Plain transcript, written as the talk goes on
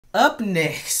Up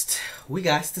next, we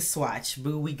got to swatch.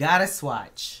 Boo, we gotta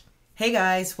swatch. Hey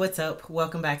guys, what's up?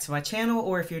 Welcome back to my channel,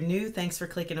 or if you're new, thanks for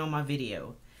clicking on my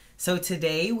video. So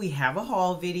today we have a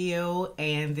haul video,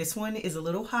 and this one is a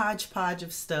little hodgepodge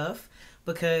of stuff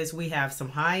because we have some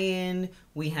high-end,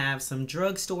 we have some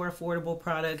drugstore affordable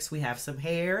products, we have some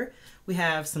hair, we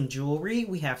have some jewelry,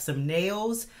 we have some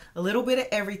nails, a little bit of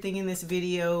everything in this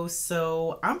video,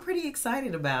 so I'm pretty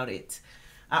excited about it.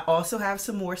 I also have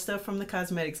some more stuff from the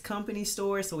cosmetics company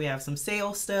store. So we have some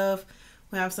sale stuff.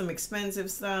 We have some expensive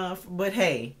stuff. But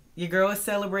hey, your girl is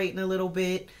celebrating a little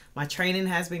bit. My training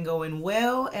has been going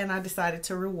well and I decided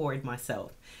to reward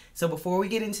myself. So before we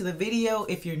get into the video,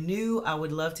 if you're new, I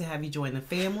would love to have you join the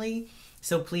family.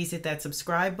 So please hit that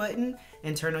subscribe button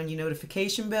and turn on your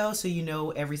notification bell so you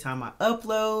know every time I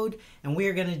upload. And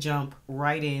we're going to jump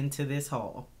right into this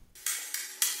haul.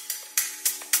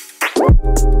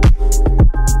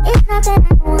 It's not that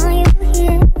I want you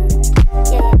here.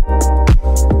 Yeah.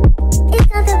 It's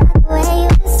not about the way you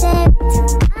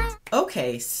said.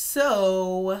 Okay,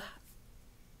 so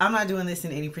I'm not doing this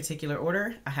in any particular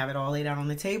order. I have it all laid out on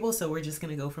the table, so we're just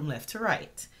going to go from left to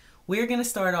right. We're going to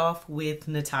start off with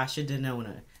Natasha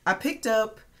Denona. I picked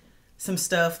up some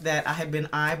stuff that I had been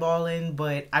eyeballing,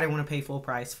 but I didn't want to pay full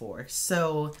price for.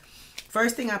 So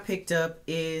first thing I picked up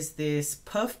is this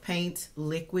Puff Paint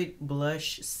Liquid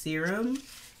Blush Serum.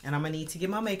 And I'm going to need to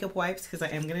get my makeup wipes because I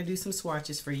am going to do some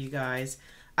swatches for you guys.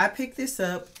 I picked this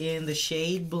up in the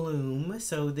shade Bloom.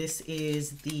 So this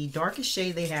is the darkest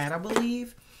shade they had, I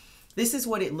believe. This is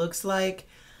what it looks like.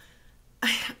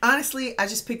 Honestly, I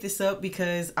just picked this up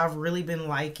because I've really been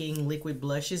liking liquid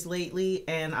blushes lately.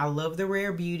 And I love the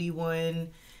Rare Beauty one.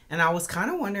 And I was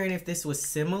kind of wondering if this was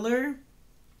similar.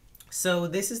 So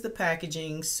this is the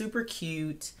packaging, super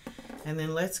cute. And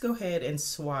then let's go ahead and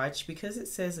swatch because it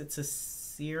says it's a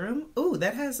serum. Oh,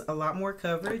 that has a lot more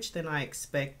coverage than I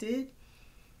expected.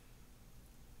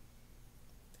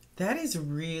 That is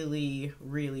really,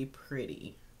 really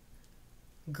pretty.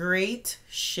 Great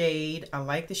shade. I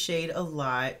like the shade a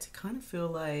lot. Kind of feel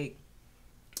like,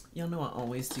 y'all know I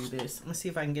always do this. I'm gonna see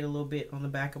if I can get a little bit on the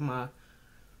back of my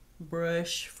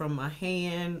brush from my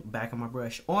hand, back of my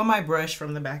brush, on my brush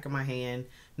from the back of my hand.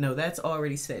 No, that's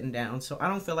already setting down, so I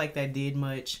don't feel like that did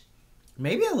much.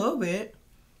 Maybe a little bit,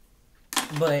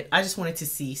 but I just wanted to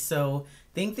see. So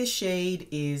I think this shade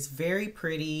is very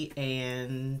pretty,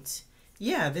 and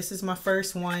yeah, this is my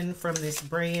first one from this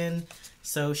brand.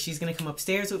 So she's gonna come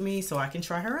upstairs with me so I can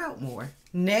try her out more.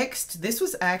 Next, this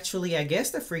was actually, I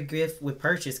guess, the free gift with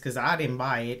purchase because I didn't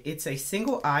buy it. It's a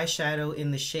single eyeshadow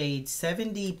in the shade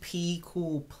 70P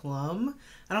Cool Plum.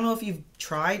 I don't know if you've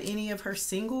tried any of her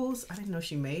singles. I didn't know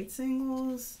she made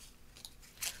singles.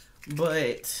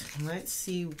 But let's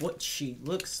see what she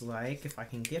looks like if I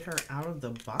can get her out of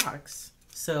the box.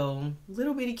 So,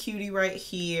 little bitty cutie right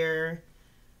here.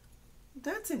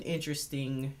 That's an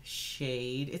interesting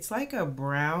shade. It's like a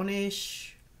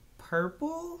brownish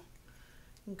purple.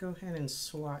 Go ahead and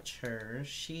swatch her.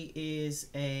 She is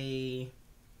a,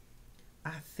 I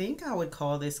think I would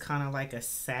call this kind of like a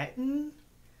satin.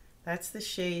 That's the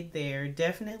shade there.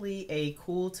 Definitely a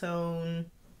cool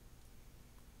tone.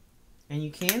 And you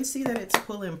can see that it's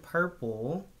pulling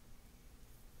purple.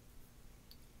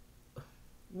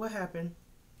 What happened?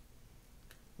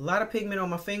 A lot of pigment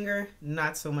on my finger,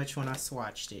 not so much when I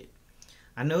swatched it.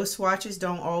 I know swatches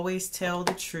don't always tell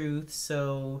the truth,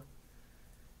 so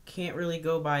can't really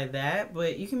go by that,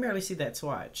 but you can barely see that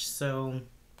swatch. So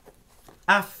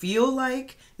I feel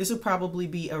like this would probably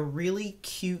be a really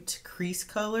cute crease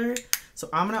color. So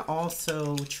I'm gonna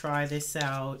also try this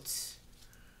out.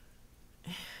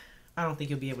 I don't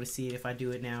think you'll be able to see it if I do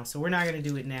it now, so we're not gonna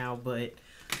do it now, but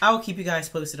I will keep you guys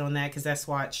posted on that because that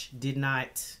swatch did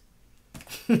not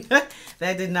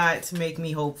that did not make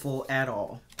me hopeful at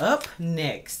all. Up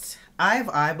next, I've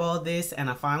eyeballed this and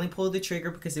I finally pulled the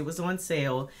trigger because it was on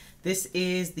sale. This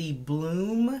is the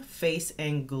Bloom Face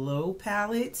and Glow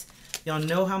palette. Y'all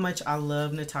know how much I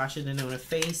love Natasha Denona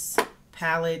face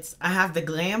palettes. I have the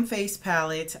Glam Face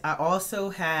palette. I also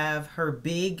have her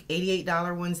big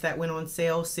 $88 ones that went on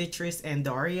sale. Citrus and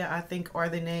Daria, I think, are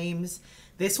the names.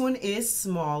 This one is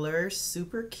smaller,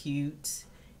 super cute.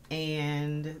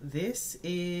 And this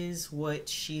is what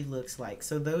she looks like.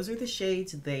 So those are the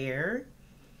shades there.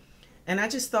 And I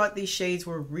just thought these shades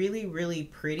were really, really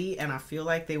pretty. And I feel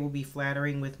like they will be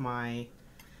flattering with my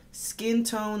skin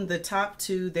tone. The top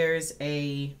two, there's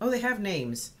a, oh, they have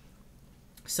names.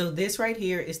 So this right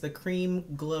here is the Cream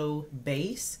Glow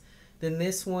Base. Then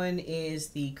this one is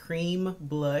the Cream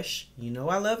Blush. You know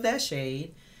I love that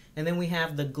shade. And then we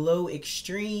have the Glow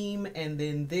Extreme, and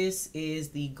then this is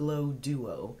the Glow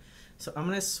Duo. So I'm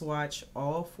going to swatch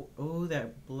all four. Oh,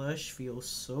 that blush feels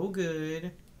so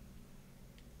good.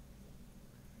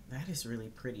 That is really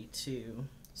pretty too.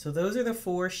 So those are the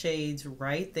 4 shades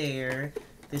right there.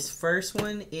 This first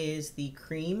one is the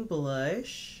cream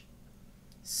blush.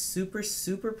 Super,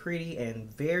 super pretty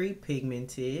and very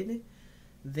pigmented.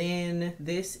 Then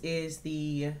this is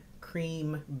the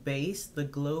cream base, the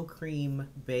glow cream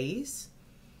base.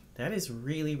 That is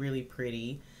really, really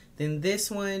pretty. Then this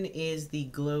one is the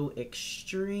glow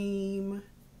extreme.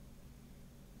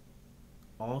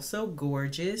 Also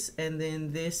gorgeous. And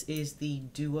then this is the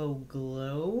duo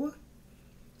glow.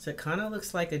 So it kind of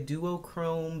looks like a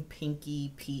duochrome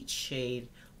pinky peach shade.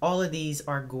 All of these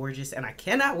are gorgeous and I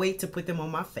cannot wait to put them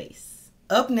on my face.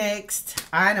 Up next,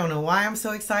 I don't know why I'm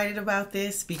so excited about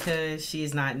this because she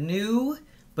is not new,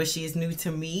 but she is new to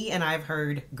me and I've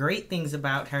heard great things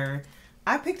about her.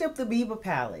 I picked up the Biba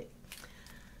palette.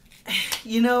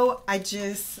 You know, I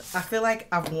feel like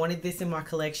I've wanted this in my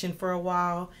collection for a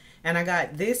while. And I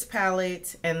got this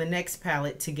palette and the next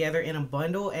palette together in a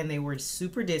bundle and they were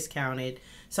super discounted.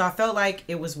 So I felt like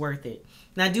it was worth it.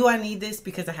 Now, do I need this?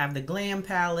 Because I have the Glam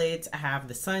palette, I have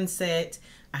the Sunset,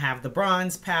 I have the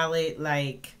Bronze palette.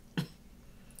 Like,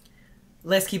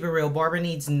 let's keep it real. Barbara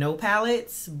needs no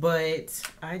palettes, but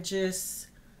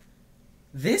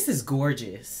this is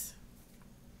gorgeous.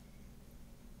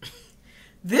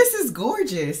 This is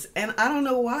gorgeous. And I don't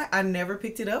know why I never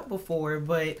picked it up before,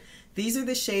 but these are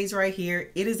the shades right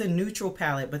here. It is a neutral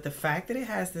palette, but the fact that it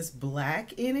has this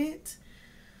black in it,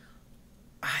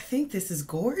 I think this is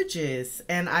gorgeous.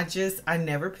 And I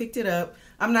never picked it up.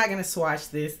 I'm not going to swatch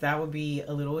this. That would be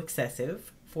a little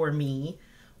excessive for me.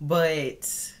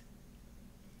 But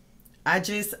I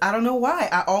don't know why.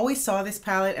 I always saw this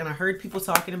palette and I heard people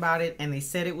talking about it and they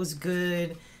said it was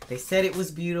good. They said it was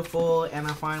beautiful. And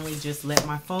I finally just let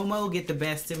my FOMO get the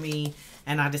best of me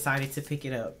and I decided to pick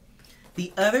it up.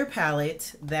 The other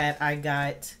palette that I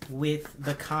got with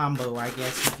the combo, I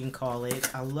guess you can call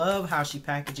it. I love how she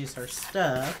packages her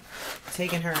stuff.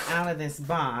 Taking her out of this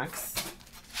box.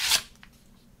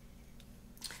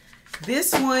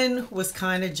 This one was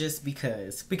kind of just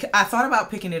because I thought about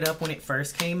picking it up when it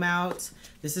first came out.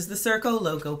 This is the Circo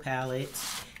Loco palette.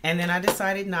 And then I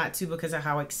decided not to because of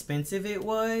how expensive it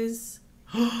was.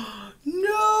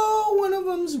 No, one of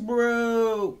them's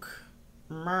broke.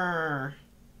 Mer.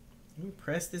 Let me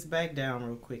press this back down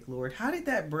real quick, Lord. How did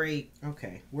that break?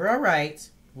 Okay, we're all right.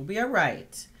 We'll be all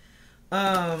right.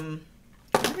 Why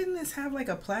didn't this have like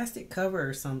a plastic cover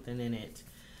or something in it?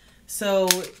 So,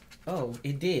 oh,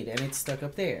 it did, and it's stuck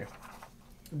up there.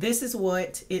 This is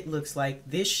what it looks like.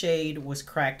 This shade was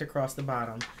cracked across the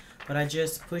bottom, but I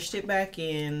just pushed it back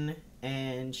in,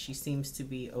 and she seems to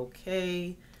be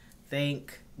okay.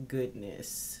 Thank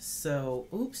goodness. So,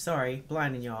 oops, sorry,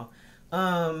 blinding y'all.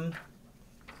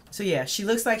 So yeah, she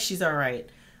looks like she's all right.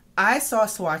 I saw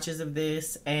swatches of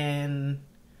this and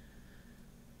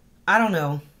I don't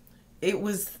know. It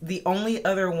was the only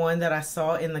other one that I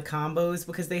saw in the combos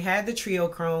because they had the Trio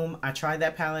Chrome. I tried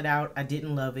that palette out. I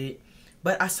didn't love it.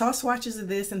 But I saw swatches of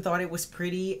this and thought it was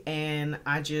pretty and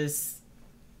I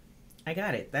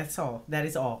got it. That's all. That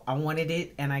is all. I wanted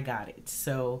it and I got it.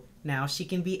 So now she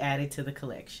can be added to the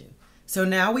collection. So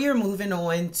now we are moving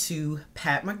on to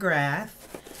Pat McGrath.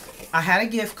 I had a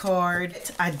gift card.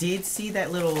 I did see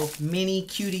that little mini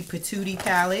cutie patootie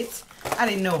palette. I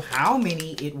didn't know how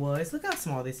many it was. Look how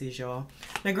small this is, y'all.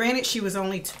 Now, granted, she was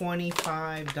only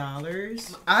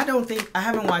 $25. I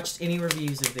haven't watched any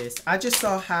reviews of this. I just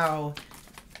saw how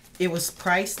it was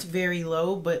priced very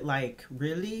low, but like,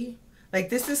 really? Like,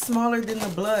 this is smaller than the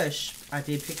blush. I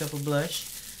did pick up a blush.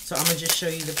 So I'm gonna just show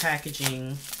you the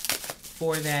packaging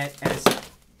for that as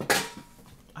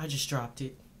I just dropped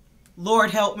it.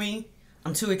 Lord help me.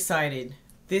 I'm too excited.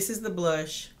 This is the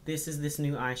blush. This is this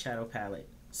new eyeshadow palette.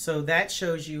 So that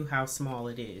shows you how small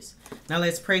it is. Now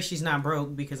let's pray she's not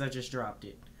broke because I just dropped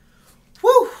it.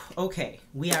 Whew. Okay,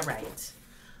 we are right.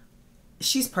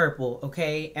 She's purple,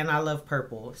 okay? And I love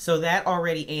purple. So that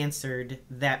already answered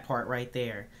that part right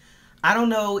there. I don't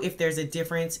know if there's a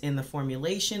difference in the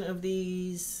formulation of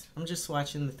these. I'm just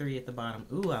swatching the 3 at the bottom.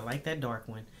 Ooh, I like that dark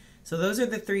one. So those are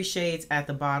the 3 shades at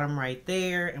the bottom right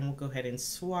there. And we'll go ahead and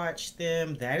swatch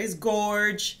them. That is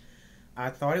gorge. I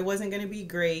thought it wasn't going to be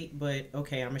great, but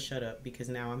okay, I'm going to shut up because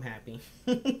now I'm happy.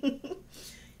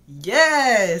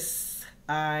 Yes!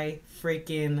 I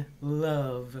freaking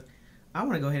love. I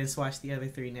want to go ahead and swatch the other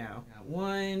 3 now. Got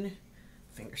one.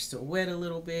 Finger's still wet a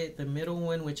little bit. The middle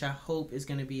one, which I hope is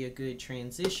going to be a good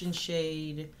transition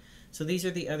shade. So these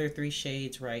are the other 3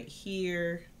 shades right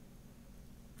here.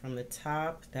 From the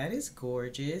top, that is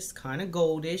gorgeous. Kind of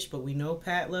goldish, but we know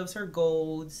Pat loves her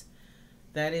golds.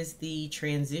 That is the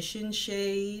transition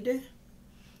shade.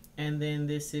 And then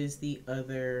this is the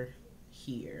other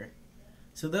here.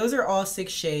 So those are all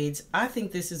 6 shades. I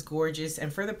think this is gorgeous.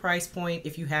 And for the price point,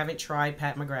 if you haven't tried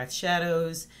Pat McGrath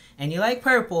shadows and you like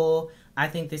purple, I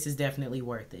think this is definitely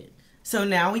worth it. So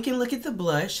now we can look at the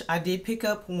blush. I did pick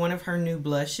up one of her new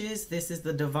blushes. This is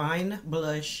the Divine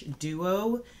Blush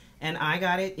Duo, and I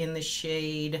got it in the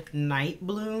shade Night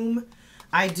Bloom.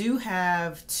 I do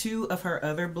have 2 of her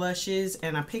other blushes,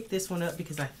 and I picked this one up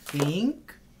because I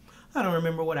don't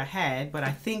remember what I had, but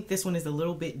I think this one is a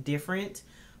little bit different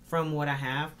from what I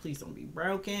have. Please don't be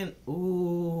broken.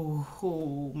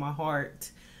 Ooh, my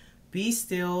heart. Be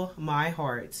still, my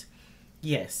heart.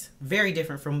 Yes, very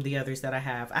different from the others that I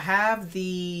have. I have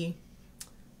the,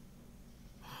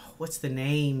 what's the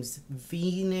names?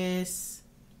 Venus,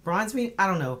 Bronze Venus? I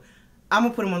don't know. I'm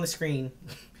going to put them on the screen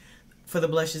for the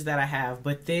blushes that I have.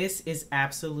 But this is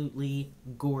absolutely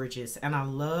gorgeous. And I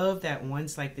love that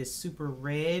one's like this super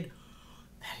red.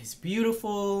 That is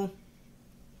beautiful.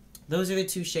 Those are the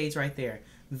 2 shades right there.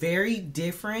 Very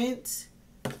different.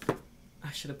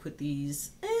 I should have put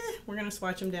these. We're going to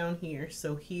swatch them down here.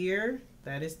 So here,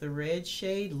 that is the red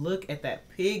shade. Look at that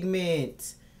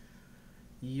pigment.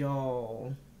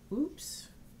 Y'all. Oops.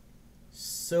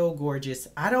 So gorgeous.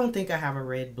 I don't think I have a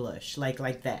red blush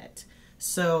like that.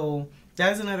 So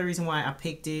that's another reason why I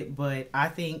picked it. But I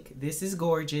think this is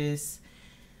gorgeous.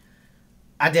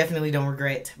 I definitely don't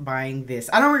regret buying this.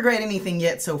 I don't regret anything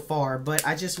yet so far, but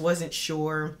I just wasn't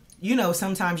sure. You know,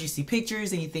 sometimes you see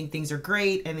pictures and you think things are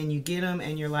great, and then you get them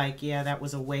and you're like, yeah, that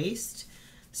was a waste.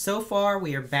 So far,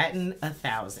 we are batting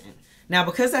 1,000. Now,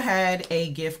 because I had a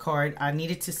gift card, I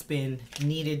needed to spend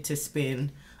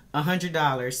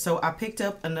 $100. So I picked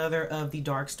up another of the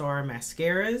Dark Star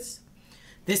mascaras.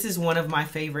 This is one of my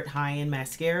favorite high-end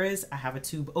mascaras. I have a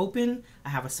tube open. I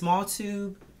have a small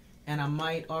tube. And I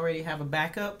might already have a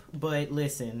backup, but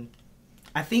listen,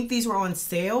 I think these were on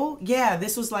sale. Yeah,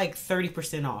 this was like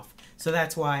 30% off. So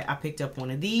that's why I picked up one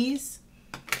of these.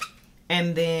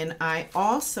 And then I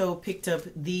also picked up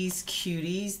these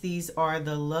cuties. These are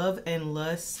the Love and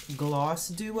Lust Gloss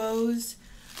Duos.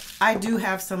 I do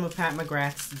have some of Pat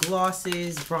McGrath's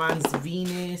glosses, Bronze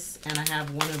Venus, and I have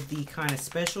one of the kind of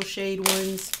special shade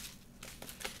ones.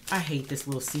 I hate this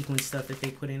little sequin stuff that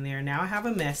they put in there. Now I have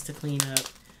a mess to clean up.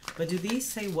 But do these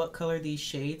say what color these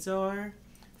shades are?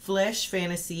 Flesh,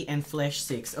 Fantasy, and Flesh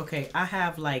 6. Okay, I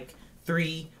have like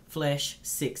 3 Flesh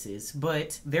 6s,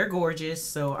 but they're gorgeous,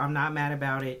 so I'm not mad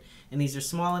about it. And these are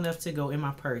small enough to go in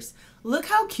my purse. Look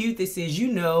how cute this is. You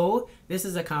know this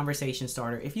is a conversation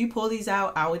starter. If you pull these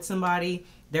out with somebody,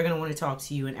 they're going to want to talk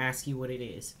to you and ask you what it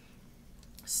is.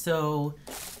 So,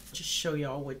 just show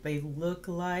y'all what they look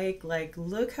like. Like,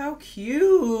 look how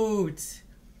cute.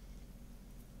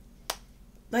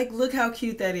 Like, look how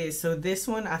cute that is. So this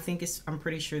one, I'm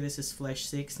pretty sure this is Flesh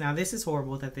 6. Now, this is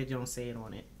horrible that they don't say it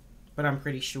on it, but I'm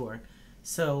pretty sure.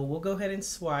 So we'll go ahead and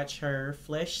swatch her.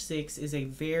 Flesh 6 is a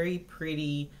very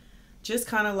pretty, just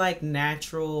kind of like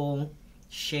natural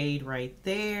shade right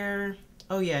there.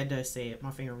 Oh yeah, it does say it.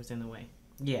 My finger was in the way.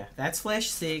 Yeah, that's Flesh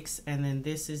 6. And then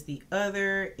this is the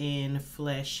other in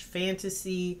Flesh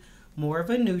Fantasy. More of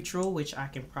a neutral, which I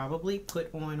can probably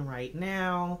put on right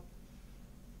now.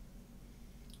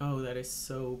 Oh, that is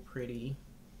so pretty.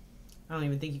 I don't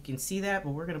even think you can see that, but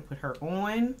we're going to put her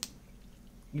on.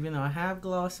 Even though I have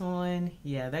gloss on.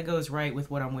 Yeah, that goes right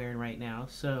with what I'm wearing right now.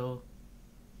 So,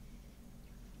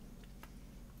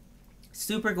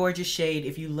 super gorgeous shade.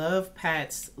 If you love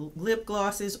Pat's lip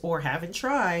glosses or haven't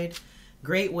tried,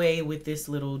 great way with this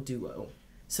little duo.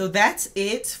 So that's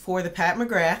it for the Pat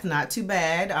McGrath. Not too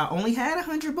bad. I only had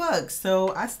 $100,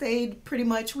 so I stayed pretty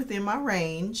much within my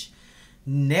range.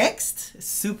 Next,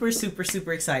 super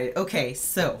excited. Okay,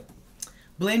 so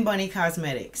Blend Bunny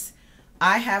Cosmetics.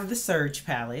 I have the Surge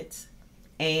palette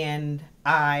and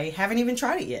I haven't even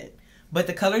tried it yet, but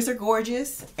the colors are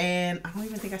gorgeous and I don't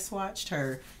even think I swatched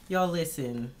her. Y'all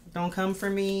listen, don't come for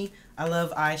me. I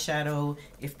love eyeshadow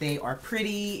if they are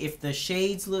pretty, if the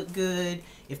shades look good,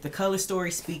 if the color story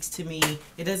speaks to me.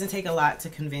 It doesn't take a lot to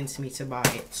convince me to buy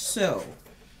it. So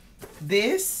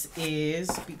this is,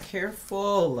 be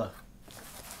careful,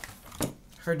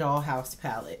 her Dollhouse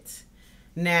palette.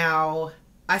 Now,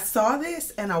 I saw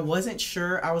this and I wasn't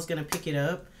sure I was going to pick it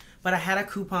up, but I had a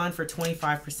coupon for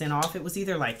 25% off. It was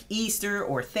either like Easter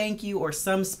or thank you or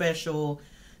some special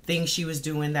thing she was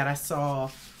doing that I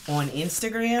saw on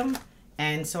Instagram.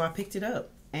 And so I picked it up.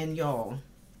 And y'all,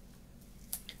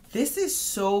 this is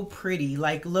so pretty.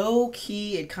 Like low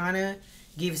key, it kind of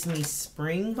gives me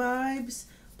spring vibes.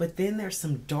 But then there's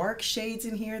some dark shades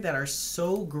in here that are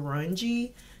so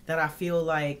grungy. that I feel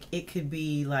like it could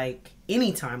be like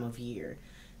any time of year.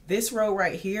 This row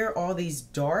right here, all these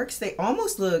darks, they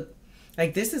almost look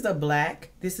like this is a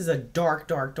black. This is a dark,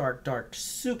 dark, dark, dark,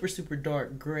 super, super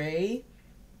dark gray.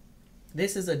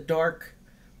 This is a dark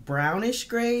brownish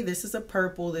gray. This is a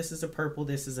purple. This is a purple.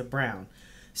 This is a brown.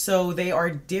 So they are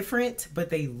different, but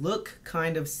they look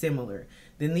kind of similar.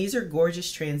 Then these are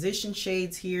gorgeous transition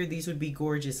shades here. These would be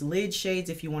gorgeous lid shades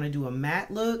if you want to do a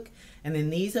matte look. And then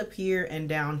these up here and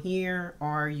down here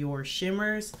are your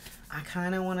shimmers. I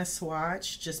kind of want to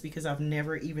swatch just because I've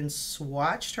never even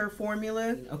swatched her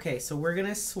formula. Okay, so we're going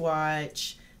to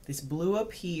swatch this blue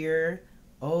up here.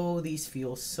 Oh, these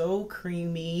feel so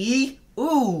creamy.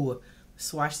 Ooh,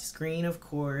 swatch this green, of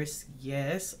course.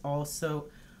 Yes, also.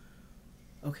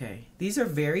 Okay, these are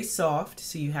very soft,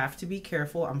 so you have to be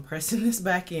careful. I'm pressing this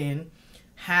back in.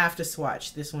 Have to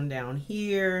swatch this one down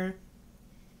here.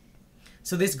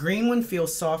 So this green one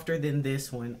feels softer than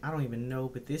this one. I don't even know,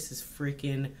 but this is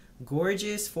freaking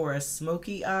gorgeous for a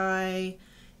smoky eye.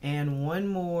 And one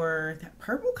more. That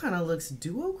purple kind of looks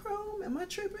duochrome. Am I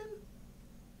tripping?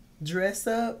 Dress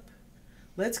up.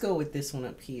 Let's go with this one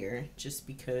up here just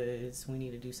because we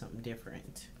need to do something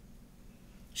different.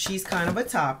 She's kind of a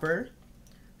topper.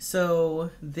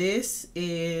 So this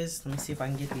is, let me see if I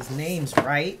can get these names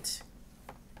right.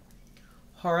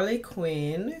 Harley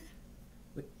Quinn.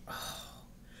 Oh,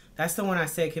 that's the one I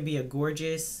said could be a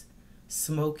gorgeous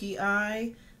smoky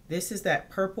eye. This is that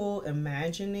purple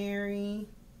imaginary.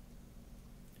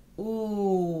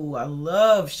 Ooh, I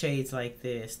love shades like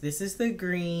this. This is the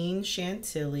green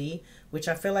Chantilly, which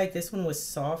I feel like this one was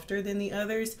softer than the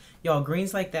others. Y'all,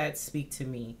 greens like that speak to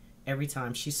me every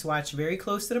time. She swatched very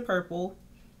close to the purple,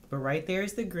 but right there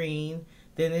is the green.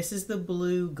 Then this is the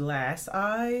blue Glass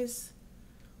Eyes.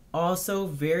 Also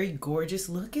very gorgeous.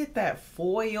 Look at that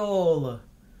foil.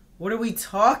 What are we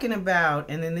talking about?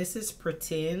 And then this is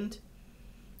Pretend.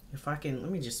 If I can, let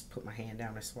me just put my hand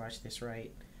down to swatch this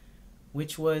right.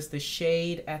 Which was the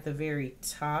shade at the very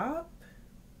top.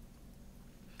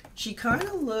 She kind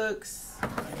of looks,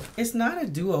 it's not a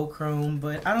duochrome,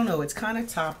 but I don't know, it's kind of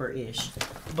topper-ish.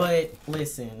 But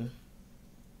listen,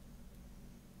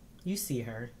 you see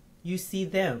her. You see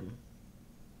them.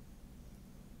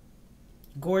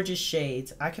 Gorgeous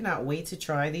shades. I cannot wait to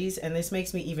try these, and this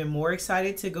makes me even more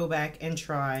excited to go back and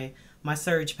try my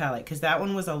Surge palette, because that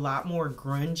one was a lot more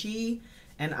grungy,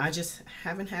 and I just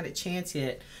haven't had a chance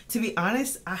yet. To be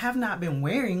honest, I have not been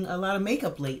wearing a lot of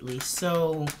makeup lately,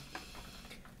 so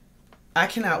I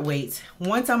cannot wait.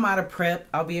 Once I'm out of prep,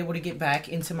 I'll be able to get back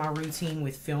into my routine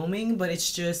with filming, but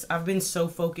it's just, I've been so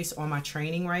focused on my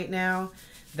training right now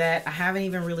that I haven't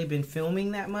even really been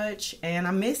filming that much, and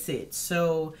I miss it.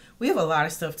 So we have a lot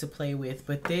of stuff to play with,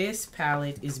 but this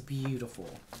palette is beautiful.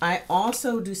 I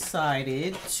also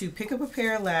decided to pick up a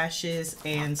pair of lashes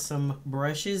and some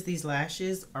brushes. These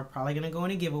lashes are probably gonna go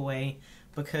in a giveaway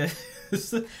because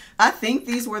I think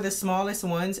these were the smallest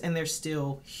ones and they're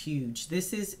still huge.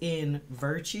 This is in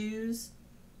Virtues.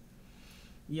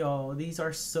 Y'all, these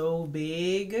are so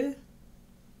big.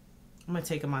 I'm gonna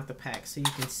take them out the pack so you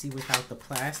can see without the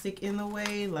plastic in the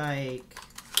way. Like,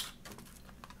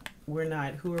 we're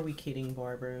not, who are we kidding,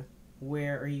 Barbara?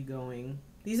 Where are you going?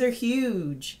 These are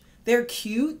huge. They're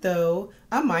cute though.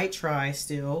 I might try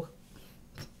still.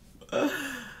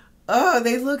 Oh,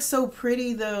 they look so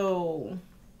pretty though.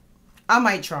 I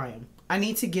might try them. I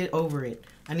need to get over it.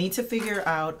 I need to figure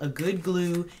out a good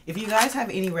glue. If you guys have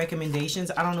any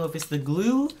recommendations, I don't know if it's the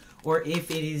glue or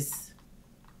if it is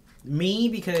me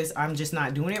because I'm just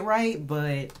not doing it right,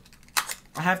 but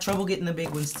I have trouble getting the big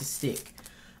ones to stick.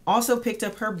 Also picked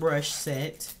up her brush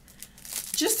set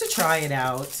just to try it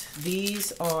out.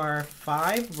 These are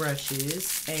 5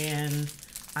 brushes and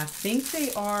I think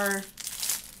they are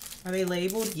they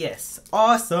labeled? Yes.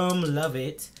 Awesome. Love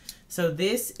it. So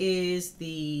this is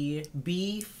the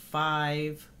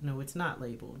B5. No, it's not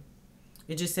labeled.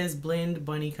 It just says Blend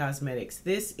Bunny Cosmetics.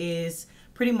 This is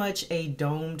pretty much a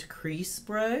domed crease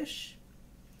brush.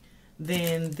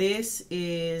 Then this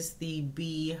is the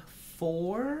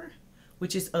B4,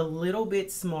 which is a little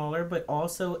bit smaller, but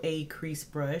also a crease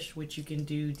brush, which you can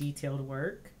do detailed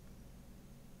work.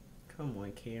 Come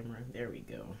on, camera. There we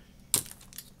go.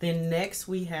 Then next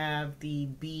we have the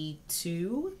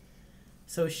B2.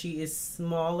 So she is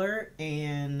smaller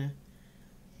and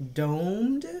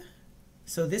domed.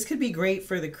 So this could be great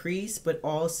for the crease, but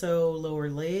also lower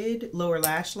lid, lower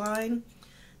lash line.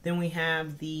 Then we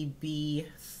have the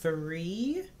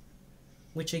B3,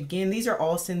 which again, these are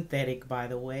all synthetic by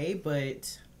the way,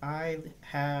 but I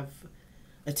have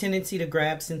a tendency to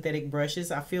grab synthetic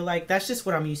brushes. I feel like that's just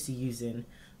what I'm used to using.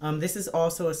 This is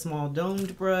also a small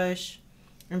domed brush.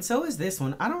 And so is this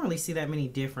one. I don't really see that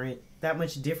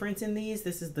much difference in these.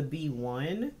 This is the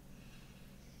B1.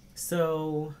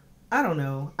 So I don't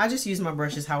know. I just use my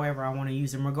brushes however I want to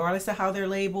use them, regardless of how they're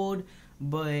labeled.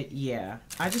 But yeah,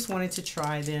 I just wanted to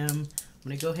try them. I'm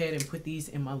going to go ahead and put these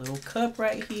in my little cup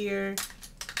right here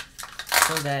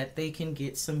so that they can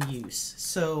get some use.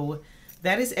 So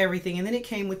that is everything. And then it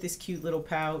came with this cute little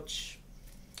pouch.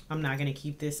 I'm not going to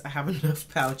keep this. I have enough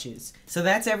pouches. So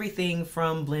that's everything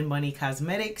from Blend Bunny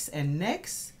Cosmetics. And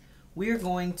next, we're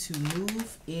going to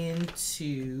move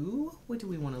into, what do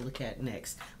we want to look at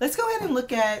next? Let's go ahead and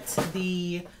look at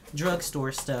the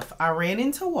drugstore stuff. I ran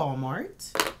into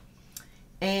Walmart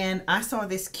and I saw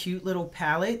this cute little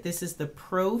palette. This is the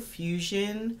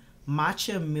Profusion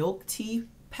Matcha Milk Tea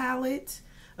palette.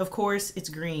 Of course, it's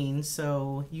green,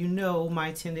 so you know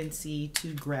my tendency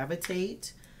to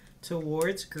gravitate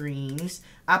towards greens.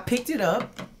 I picked it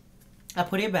up, I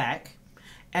put it back,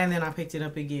 and then I picked it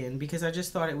up again because I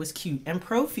just thought it was cute. And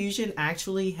Profusion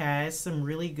actually has some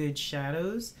really good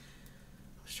shadows.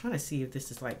 I was trying to see if this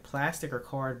is like plastic or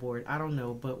cardboard. I don't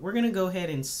know, but we're gonna go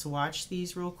ahead and swatch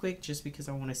these real quick just because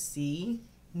I want to see.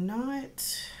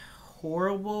 Not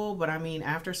horrible, but I mean,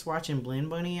 after swatching Blend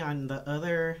Bunny on the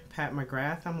other Pat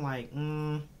McGrath, I'm like,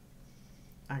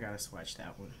 I gotta swatch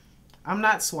that one. I'm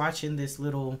not swatching this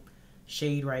little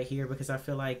shade right here because I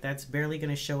feel like that's barely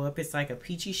gonna show up. It's like a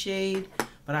peachy shade,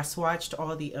 but I swatched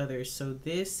all the others. So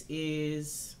this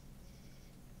is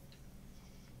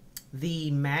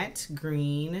the matte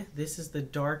green. This is the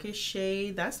darkest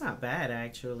shade. That's not bad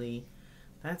actually.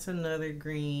 That's another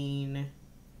green.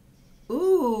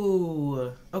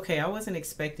 Ooh, okay, I wasn't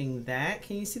expecting that.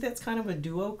 Can you see that's kind of a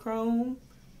duochrome?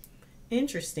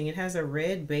 Interesting. It has a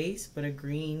red base but a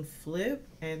green flip,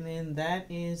 and then that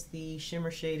is the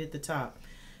shimmer shade at the top.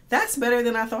 That's better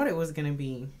than I thought it was gonna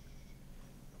be.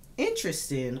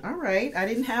 Interesting. All right, I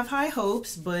didn't have high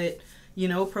hopes, but you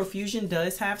know, Profusion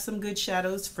does have some good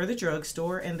shadows for the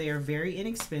drugstore and they are very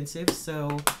inexpensive,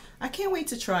 so I can't wait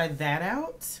to try that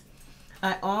out.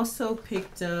 I also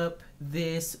picked up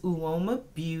this Uoma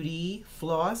Beauty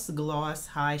Floss Gloss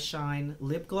High Shine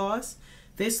Lip Gloss.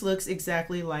 This looks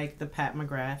exactly like the Pat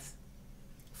McGrath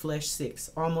Flesh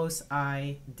 6, almost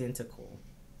identical.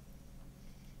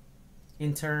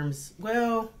 In terms,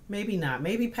 well, maybe not.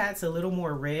 Maybe Pat's a little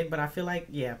more red, but I feel like,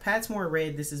 yeah, Pat's more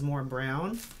red, this is more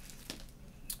brown.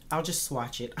 I'll just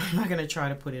swatch it. I'm not going to try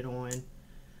to put it on.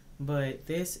 But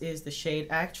this is the shade.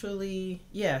 Actually,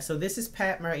 yeah, so this is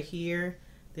Pat right here.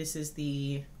 This is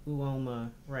the Uoma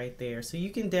right there. So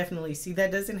you can definitely see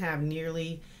that doesn't have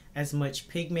nearly as much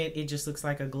pigment. It just looks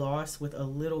like a gloss with a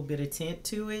little bit of tint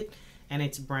to it, and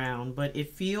it's brown. But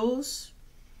it feels,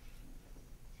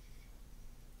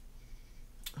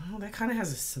 oh, that kind of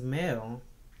has a smell,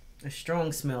 a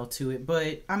strong smell to it.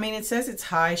 But I mean, it says it's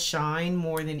high shine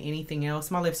more than anything else.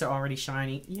 My lips are already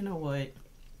shiny. You know what?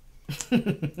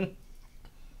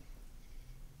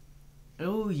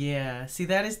 Oh yeah, see,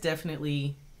 that is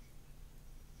definitely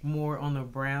more on the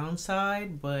brown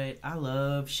side, but I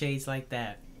love shades like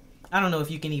that. I don't know if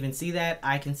you can even see that.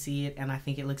 I can see it and I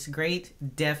think it looks great.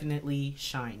 Definitely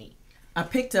shiny. I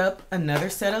picked up another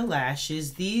set of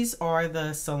lashes. These are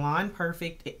the Salon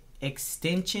Perfect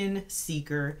Extension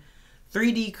Seeker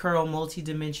 3D Curl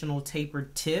Multi-Dimensional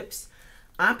Tapered Tips.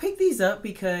 I picked these up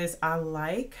because I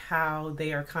like how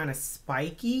they are kind of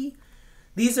spiky.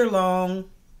 These are long,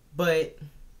 but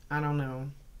I don't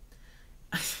know.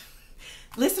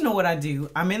 Listen to what I do.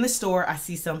 I'm in the store, I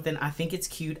see something, I think it's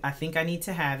cute, I think I need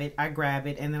to have it, I grab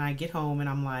it, and then I get home and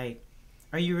I'm like,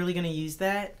 are you really gonna use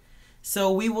that?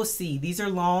 So we will see. These are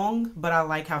long, but I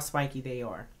like how spiky they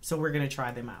are. So we're gonna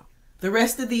try them out. The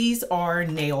rest of these are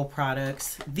nail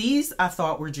products. These I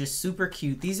thought were just super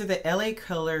cute. These are the LA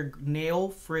Color Nail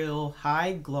Frill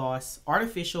High Gloss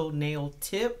Artificial Nail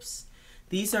Tips.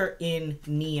 These are in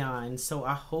neon, so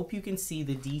I hope you can see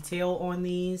the detail on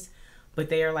these, but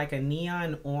they are like a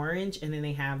neon orange and then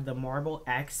they have the marble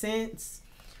accents.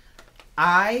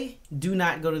 I do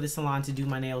not go to the salon to do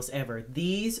my nails ever.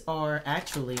 These are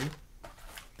actually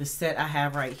the set I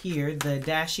have right here, the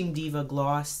Dashing Diva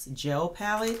Gloss Gel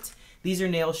Palette. These are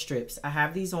nail strips. I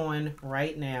have these on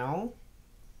right now.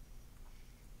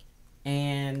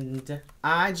 And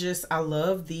I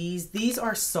love these. These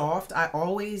are soft. I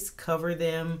always cover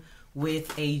them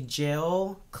with a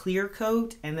gel clear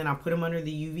coat and then I put them under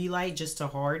the UV light just to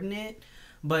harden it.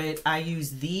 But I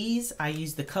use these. I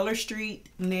use the Color Street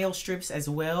nail strips as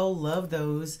well. Love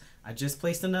those. I just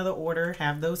placed another order.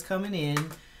 Have those coming in.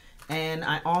 And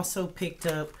I also picked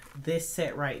up this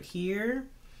set right here.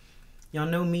 Y'all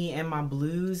know me and my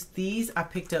blues. These I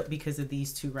picked up because of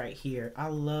these two right here. I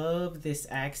love this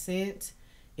accent.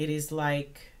 It is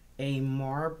like a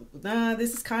marble.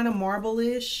 This is kind of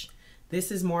marble-ish.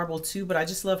 This is marble too, but I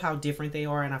just love how different they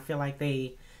are, and I feel like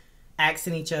they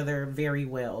accent each other very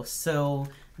well. So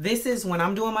this is when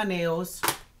I'm doing my nails.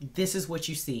 This is what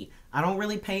you see. I don't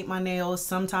really paint my nails.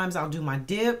 Sometimes I'll do my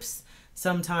dips.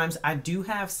 Sometimes I do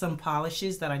have some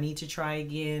polishes that I need to try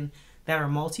again that are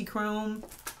multi-chrome.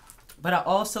 But I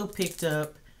also picked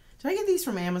up, did I get these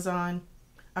from Amazon?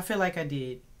 I feel like I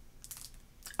did.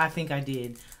 I think I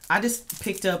did. I just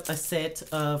picked up a set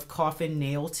of coffin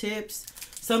nail tips.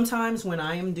 Sometimes when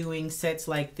I am doing sets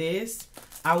like this,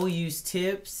 I will use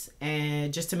tips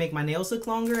and just to make my nails look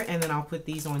longer, and then I'll put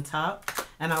these on top.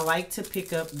 And I like to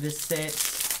pick up the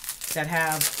sets that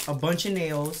have a bunch of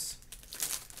nails,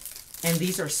 and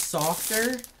these are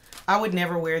softer. I would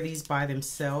never wear these by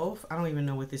themselves. I don't even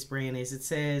know what this brand is. It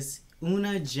says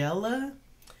Una Gela.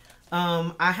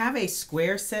 I have a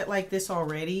square set like this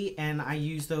already, and I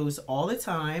use those all the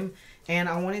time. And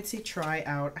I wanted to try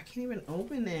out, I can't even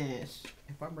open this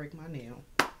if I break my nail.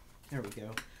 There we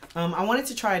go. I wanted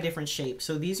to try a different shape.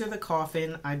 So these are the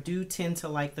coffin. I do tend to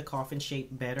like the coffin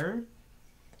shape better.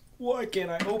 Why can't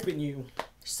I open you?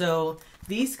 So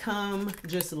these come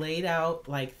just laid out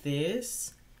like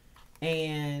this.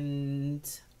 And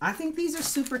I think these are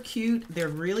super cute. They're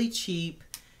really cheap.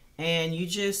 And you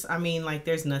just, I mean, like,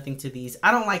 there's nothing to these. I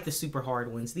don't like the super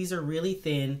hard ones. These are really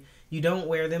thin. You don't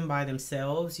wear them by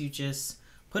themselves. You just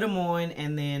put them on,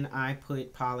 and then I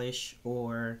put polish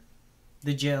or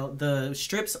the gel, the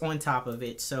strips on top of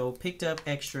it. So picked up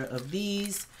extra of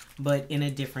these, but in a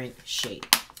different shape.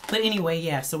 But anyway,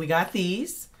 yeah, so we got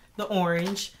these, the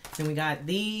orange, then we got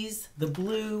these, the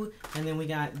blue, and then we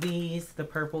got these, the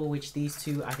purple, which these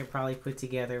two I could probably put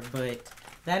together, but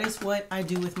that is what I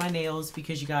do with my nails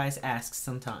because you guys ask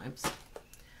sometimes.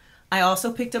 I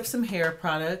also picked up some hair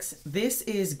products. This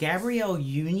is Gabrielle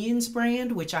Union's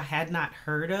brand, which I had not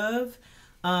heard of.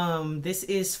 This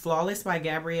is Flawless by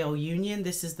Gabrielle Union.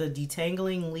 This is the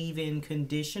Detangling Leave-In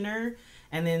Conditioner.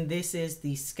 And then this is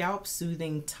the Scalp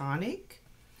Soothing Tonic.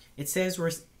 It says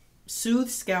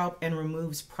soothes scalp and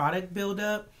removes product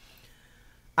buildup.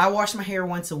 I wash my hair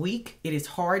once a week. It is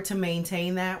hard to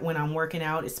maintain that when I'm working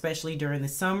out, especially during the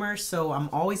summer. So I'm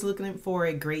always looking for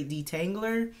a great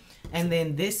detangler. And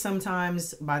then this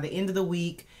sometimes by the end of the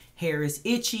week, hair is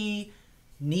itchy,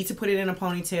 need to put it in a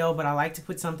ponytail, but I like to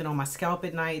put something on my scalp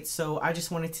at night. So I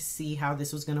just wanted to see how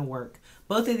this was going to work.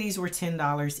 Both of these were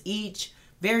 $10 each.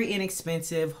 Very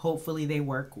inexpensive. Hopefully they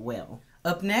work well.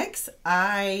 Up next,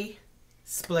 I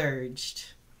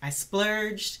splurged.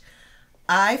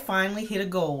 I finally hit a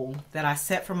goal that I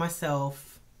set for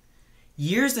myself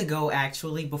years ago,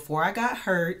 actually. Before I got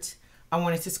hurt, I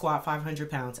wanted to squat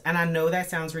 500 pounds. And I know that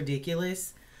sounds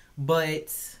ridiculous,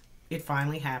 but it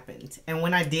finally happened. And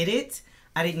when I did it,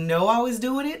 I didn't know I was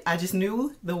doing it. I just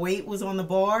knew the weight was on the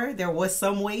bar. There was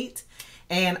some weight.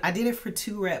 And I did it for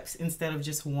 2 reps instead of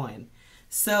just 1.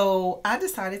 So I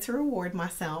decided to reward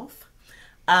myself.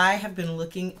 I have been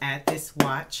looking at this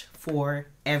watch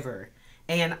forever.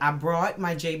 And I brought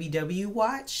my JBW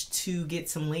watch to get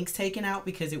some links taken out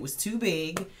because it was too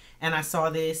big. And I saw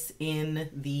this in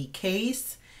the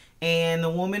case. And the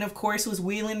woman, of course, was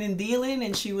wheeling and dealing.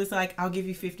 And she was like, I'll give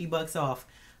you 50 bucks off.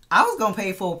 I was going to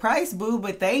pay full price, boo,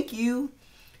 but thank you.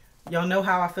 Y'all know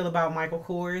how I feel about Michael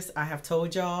Kors. I have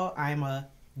told y'all I'm a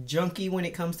junkie when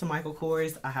it comes to Michael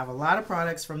Kors. I have a lot of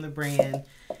products from the brand.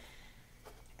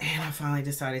 And I finally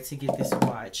decided to get this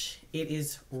watch. It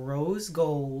is rose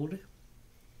gold.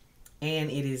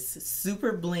 And it is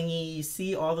super blingy. You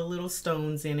see all the little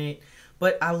stones in it.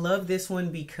 But I love this one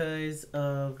because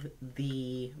of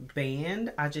the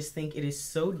band. I just think it is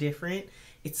so different.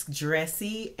 It's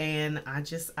dressy and I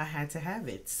had to have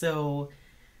it. So,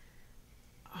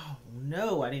 oh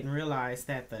no, I didn't realize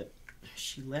that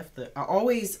she left I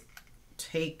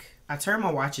turn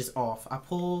my watches off. I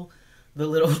pull the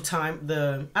little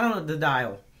the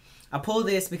dial. I pull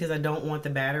this because I don't want the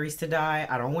batteries to die.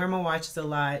 I don't wear my watches a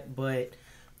lot, but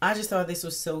I just thought this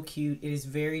was so cute. It is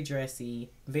very dressy,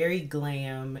 very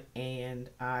glam, and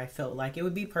I felt like it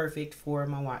would be perfect for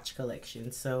my watch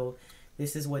collection. So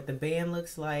this is what the band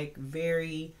looks like.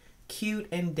 Very cute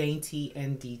and dainty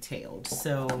and detailed.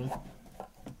 So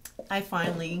I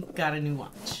finally got a new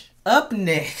watch. Up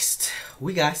next,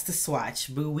 we got to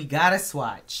swatch, boo. We got to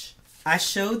swatch. I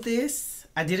showed this.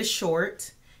 I did a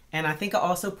short. And I think I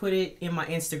also put it in my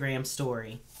Instagram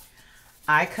story.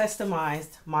 I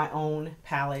customized my own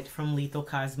palette from Lethal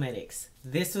Cosmetics.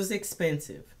 This was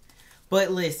expensive.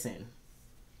 But listen,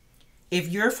 if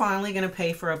you're finally going to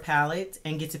pay for a palette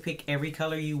and get to pick every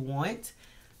color you want,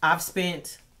 I've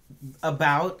spent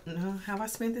about, no, have I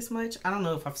spent this much? I don't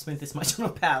know if I've spent this much on a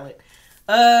palette.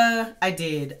 I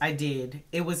did.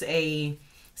 It was a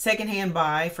secondhand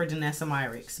buy for Denessa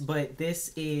Myricks, but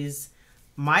this is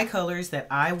my colors that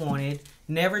I wanted.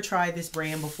 Never tried this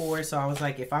brand before, so I was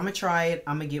like, if I'm gonna try it,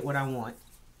 I'm gonna get what I want.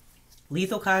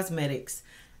 Lethal Cosmetics.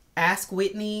 Ask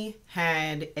Whitney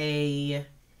had a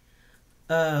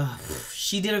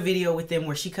she did a video with them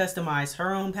where she customized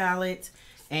her own palette,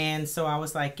 and so I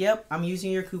was like, yep, I'm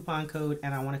using your coupon code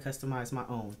and I want to customize my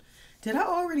own. Did I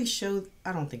already show?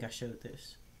 I don't think I showed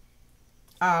this.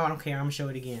 Oh, I don't care, I'm gonna show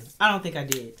it again. I don't think I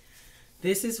did.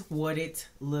 This is what it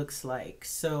looks like.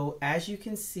 So as you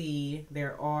can see,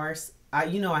 there are,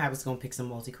 you know, I was gonna pick some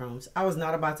multi-chromes. I was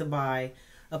not about to buy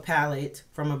a palette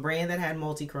from a brand that had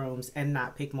multi-chromes and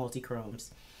not pick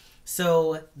multi-chromes.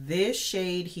 So this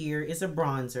shade here is a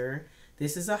bronzer.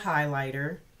 This is a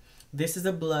highlighter. This is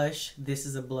a blush. This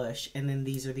is a blush. And then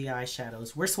these are the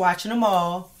eyeshadows. We're swatching them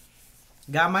all.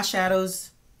 Got my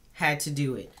shadows. Had to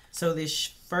do it. So this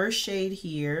first shade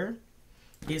here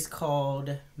is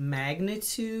called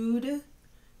Magnitude.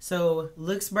 So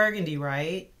looks burgundy,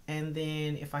 right? And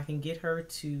then if I can get her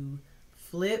to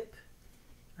flip,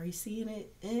 are you seeing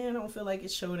it? I don't feel like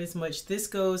it's showing as much. This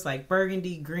goes like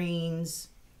burgundy, greens.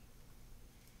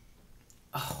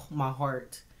 Oh, my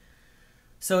heart.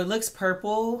 So it looks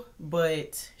purple,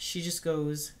 but she just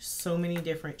goes so many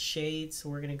different shades. So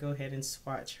we're going to go ahead and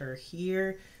swatch her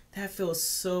here. That feels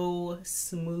so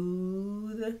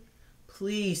smooth.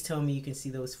 Please tell me you can see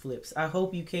those flips. I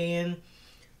hope you can.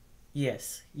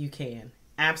 Yes, you can.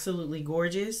 Absolutely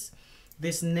gorgeous.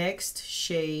 This next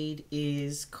shade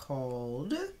is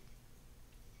called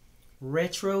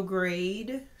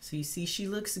Retrograde. So you see she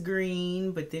looks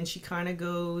green, but then she kind of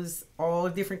goes all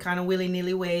different kind of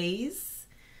willy-nilly ways.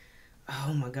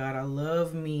 Oh my God, I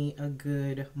love me a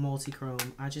good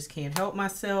multi-chrome. I just can't help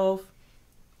myself.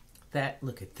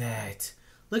 Look at that.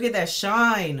 Look at that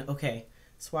shine. Okay,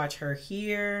 swatch her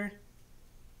here.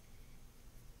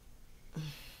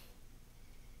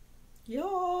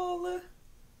 Y'all,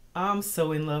 I'm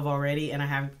so in love already, and I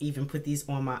haven't even put these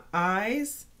on my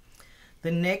eyes.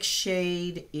 The next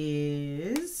shade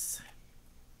is,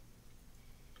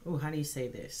 oh, how do you say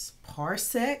this?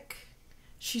 Parsec.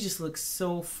 She just looks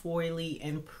so foily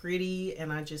and pretty,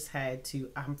 and I just had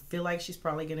to, I feel like she's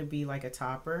probably going to be like a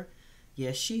topper.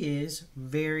 Yes, she is.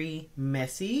 Very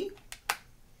messy.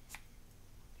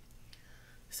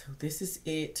 So this is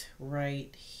it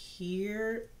right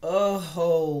here.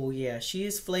 Oh, yeah, she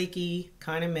is flaky,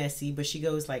 kind of messy, but she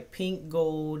goes like pink,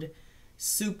 gold,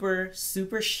 super,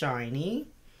 super shiny.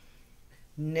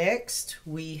 Next,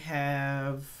 we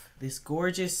have this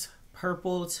gorgeous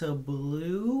purple to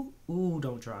blue. Ooh,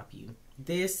 don't drop you.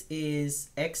 This is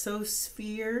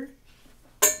Exosphere.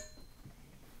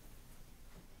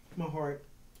 My heart.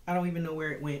 I don't even know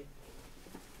where it went.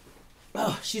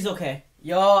 Oh, she's okay.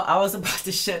 Y'all, I was about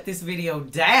to shut this video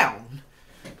down.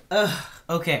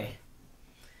 Okay.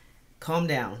 Calm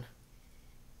down.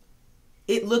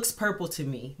 It looks purple to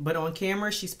me, but on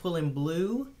camera she's pulling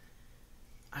blue.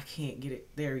 I can't get it.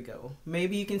 There we go.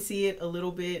 Maybe you can see it a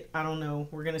little bit. I don't know.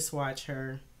 We're going to swatch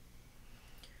her.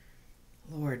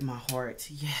 Lord, my heart.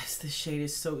 Yes, this shade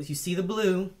is so... You see the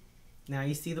blue. Now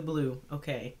you see the blue.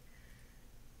 Okay.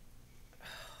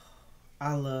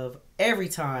 I love every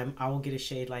time I will get a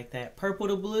shade like that. Purple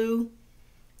to blue.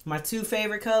 My two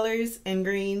favorite colors, and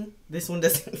green. This one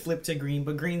doesn't flip to green,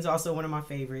 but green's also one of my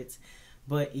favorites.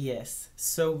 But yes,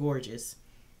 so gorgeous.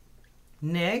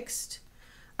 Next,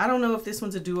 I don't know if this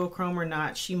one's a duochrome or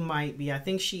not. She might be. I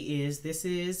think she is. This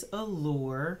is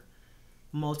Allure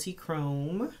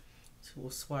multi-chrome. So we'll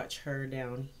swatch her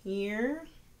down here.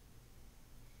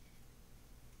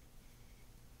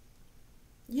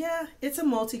 Yeah, it's a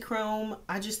multi-chrome.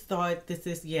 I just thought this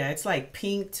is, yeah, it's like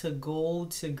pink to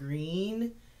gold to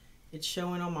green. It's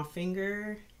showing on my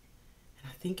finger. And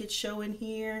I think it's showing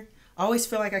here. I always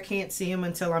feel like I can't see them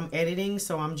until I'm editing,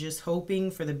 so I'm just hoping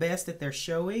for the best that they're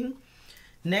showing.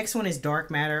 Next one is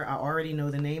Dark Matter. I already know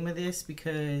the name of this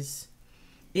because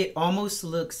it almost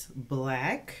looks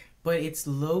black, but it's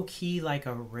low-key like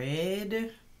a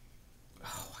red.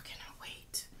 Oh, I cannot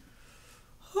wait.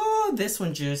 Oh, this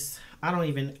one just...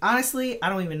 honestly, I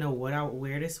don't even know what I would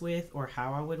wear this with or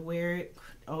how I would wear it.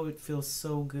 Oh, it feels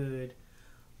so good.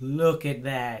 Look at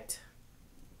that.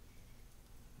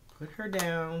 Put her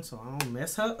down so I don't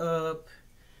mess her up.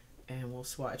 And we'll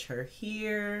swatch her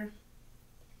here.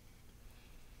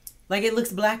 Like, it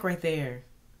looks black right there.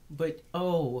 But,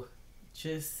 oh,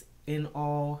 just in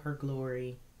all her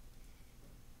glory.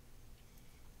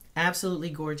 Absolutely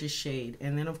gorgeous shade.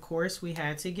 And then of course we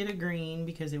had to get a green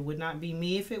because it would not be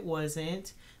me if it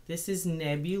wasn't. This is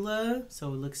Nebula, so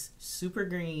it looks super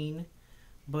green,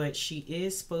 but she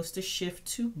is supposed to shift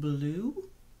to blue.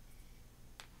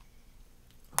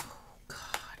 Oh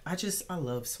God, I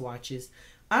love swatches.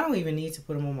 I don't even need to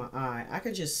put them on my eye. I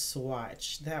could just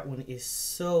swatch. That one is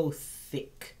so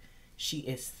thick. She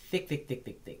is thick, thick, thick,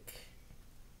 thick, thick.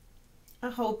 I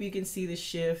hope you can see the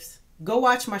shifts. Go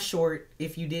watch my short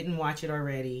if you didn't watch it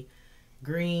already.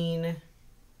 Green.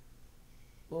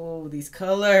 Oh, these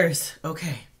colors.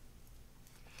 Okay.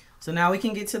 So now we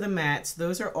can get to the mattes.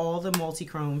 Those are all the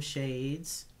multi-chrome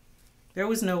shades. There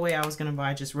was no way I was going to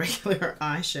buy just regular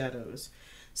eyeshadows.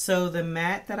 So the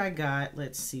matte that I got,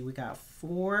 let's see, we got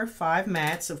 4 or 5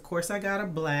 mattes. Of course, I got a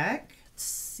black. Let's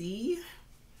see.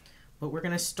 But we're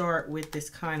going to start with this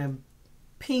kind of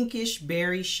pinkish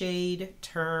berry shade,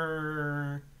 Terminus.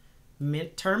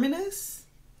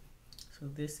 So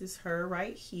this is her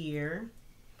right here.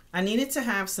 I needed to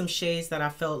have some shades that I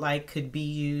felt like could be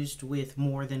used with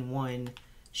more than one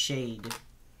shade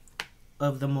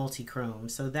of the multi-chrome.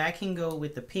 So that can go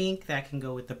with the pink, that can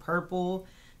go with the purple.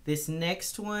 This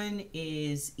next one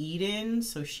is Eden,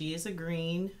 so she is a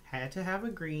green. Had to have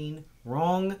a green.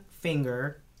 Wrong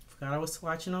finger. Forgot I was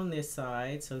swatching on this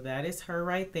side. So that is her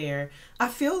right there. I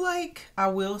feel like, I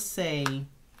will say,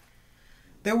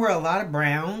 there were a lot of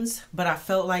browns, but I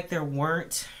felt like there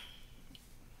weren't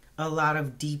a lot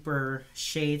of deeper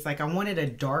shades. Like I wanted a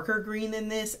darker green than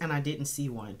this and I didn't see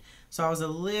one. So I was a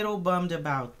little bummed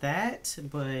about that,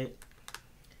 but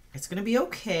it's gonna be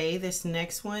okay. This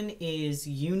next one is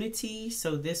Unity.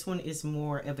 So this one is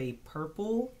more of a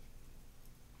purple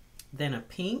than a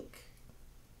pink.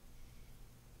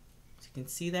 So you can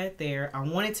see that there. I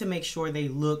wanted to make sure they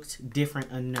looked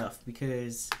different enough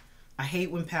because I hate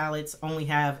when palettes only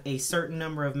have a certain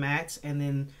number of mattes and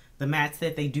then the mattes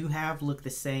that they do have look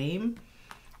the same.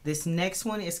 This next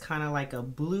one is kind of like a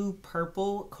blue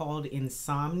purple called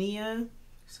Insomnia.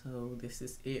 So this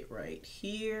is it right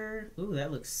here. Ooh,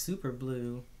 that looks super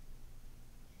blue,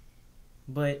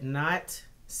 but not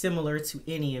similar to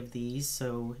any of these.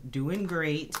 So doing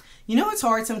great. You know, it's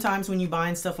hard sometimes when you're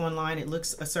buying stuff online, it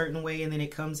looks a certain way and then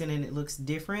it comes in and it looks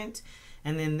different.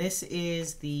 And then this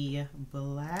is the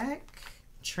black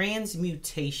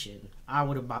Transmutation. I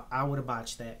would have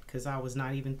botched that because I was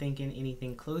not even thinking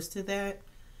anything close to that.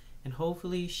 And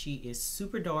hopefully she is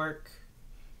super dark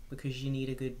because you need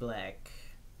a good black.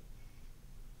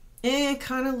 And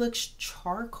kind of looks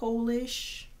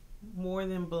charcoalish more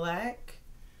than black,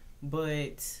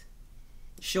 but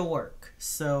she'll work.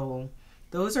 So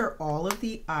those are all of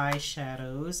the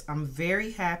eyeshadows. I'm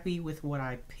very happy with what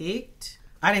I picked.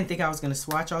 I didn't think I was going to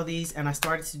swatch all these and I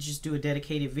started to just do a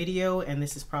dedicated video, and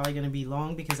this is probably going to be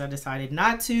long because I decided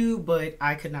not to, but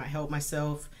I could not help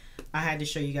myself. I had to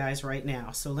show you guys right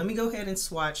now. So let me go ahead and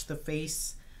swatch the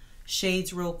face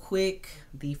shades real quick.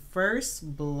 The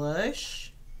first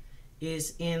blush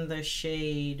is in the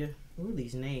shade, ooh,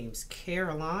 these names,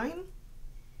 Caroline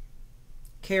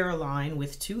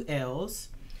with 2 L's.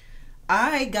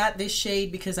 I got this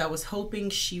shade because I was hoping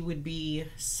she would be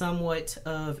somewhat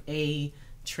of a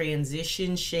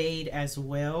transition shade as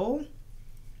well.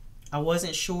 I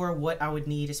wasn't sure what I would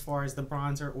need as far as the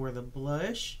bronzer or the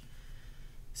blush.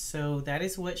 So that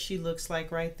is what she looks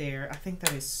like right there. I think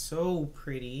that is so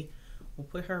pretty. We'll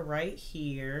put her right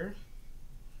here.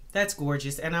 That's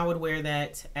gorgeous. And I would wear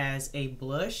that as a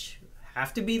blush.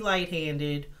 Have to be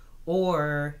light-handed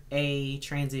or a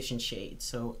transition shade.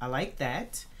 So I like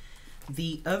that.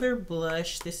 The other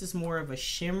blush, this is more of a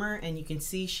shimmer, and you can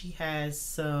see she has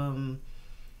some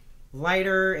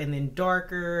lighter and then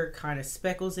darker kind of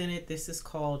speckles in it. This is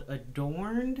called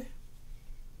Adorned.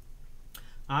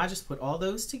 I just put all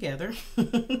those together.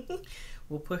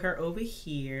 We'll put her over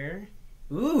here.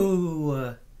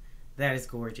 Ooh, that is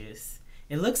gorgeous.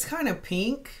 It looks kind of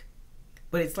pink,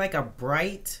 but it's like a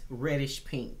bright reddish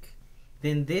pink.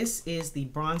 Then this is the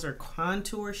bronzer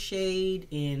contour shade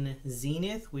in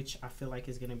Zenith, which I feel like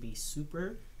is going to be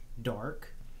super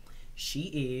dark.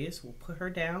 She is, we'll put her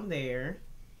down there.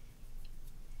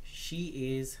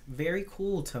 She is very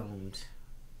cool toned.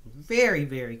 Very,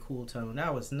 very cool toned. I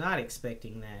was not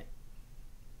expecting that.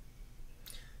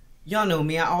 Y'all know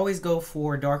me, I always go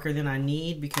for darker than I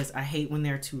need because I hate when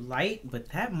they're too light, but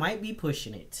that might be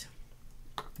pushing it.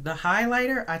 The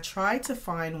highlighter, I tried to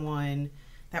find one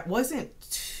that wasn't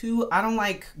too, I don't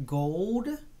like gold.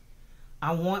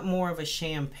 I want more of a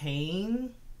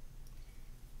champagne.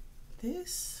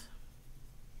 This,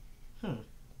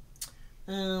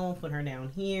 I'll put her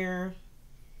down here.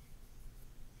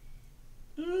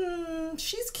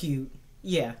 She's cute.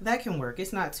 Yeah, that can work.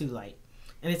 It's not too light.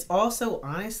 And it's also,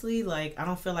 honestly, like, I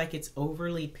don't feel like it's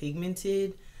overly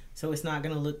pigmented, so it's not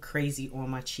going to look crazy on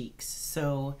my cheeks.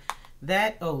 So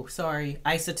that, oh, sorry,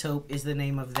 Isotope is the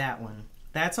name of that one.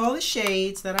 That's all the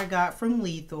shades that I got from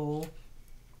Lethal.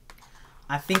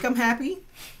 I think I'm happy.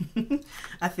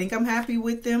 I think I'm happy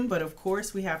with them, but of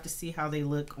course we have to see how they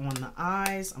look on the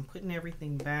eyes. I'm putting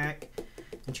everything back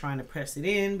and trying to press it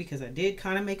in because I did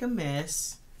kind of make a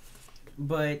mess.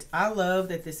 But I love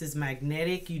that this is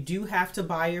magnetic. You do have to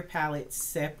buy your palette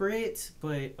separate,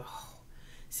 but oh,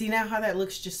 see now how that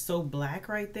looks just so black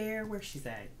right there? Where she's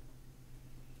at?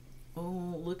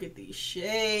 Oh, look at these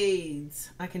shades.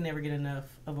 I can never get enough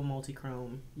of a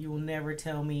multi-chrome. You will never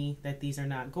tell me that these are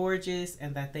not gorgeous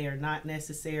and that they are not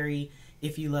necessary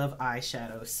if you love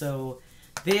eyeshadow. So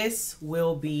this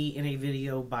will be in a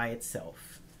video by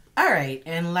itself. All right,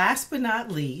 and last but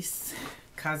not least,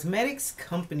 cosmetics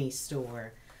company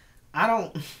store. I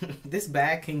don't, this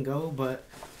bag can go, but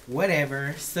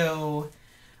whatever. So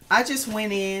I just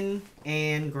went in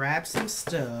and grabbed some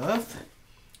stuff.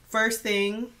 First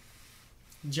thing,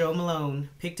 Jo Malone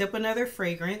picked up another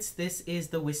fragrance. This is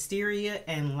the Wisteria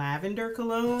and Lavender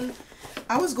Cologne.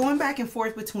 I was going back and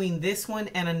forth between this one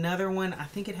and another one. I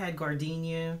think it had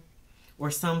gardenia or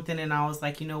something, and I was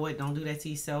like, you know what, don't do that to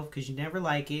yourself because you never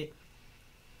like it.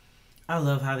 I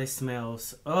love how this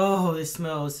smells. Oh, this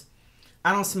smells,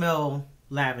 I don't smell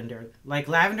lavender. Like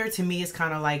lavender to me is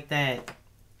kind of like that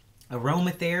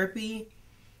aromatherapy.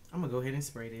 I'm gonna go ahead and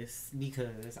spray this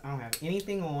because I don't have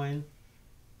anything on.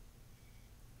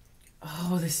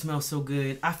 Oh, this smells so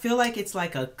good. I feel like it's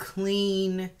like a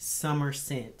clean summer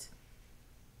scent.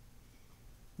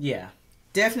 Yeah,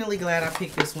 definitely glad I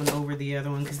picked this one over the other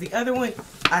one because the other one,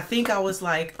 I think I was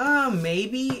like,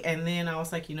 maybe. And then I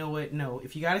was like, you know what? No,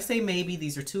 if you got to say maybe,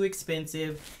 these are too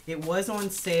expensive. It was on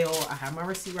sale. I have my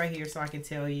receipt right here so I can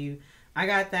tell you. I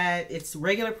got that. It's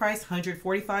regular price,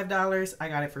 $145. I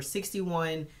got it for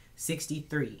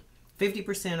 $61.63.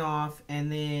 50% off.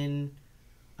 And then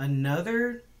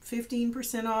another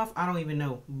 15% off. I don't even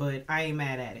know, but I ain't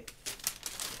mad at it.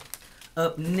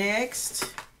 Up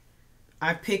next,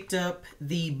 I picked up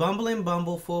the Bumble &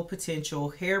 Bumble Full Potential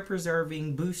Hair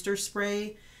Preserving Booster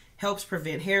Spray. Helps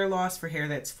prevent hair loss for hair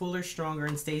that's fuller, stronger,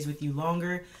 and stays with you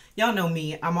longer. Y'all know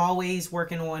me. I'm always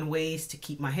working on ways to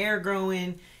keep my hair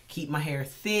growing, keep my hair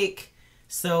thick.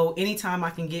 So anytime I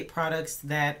can get products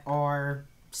that are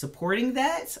supporting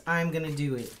that, I'm going to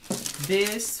do it.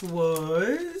 This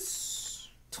was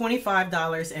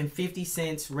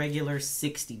 $25.50, regular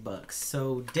 $60.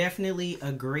 So definitely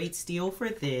a great steal for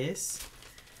this.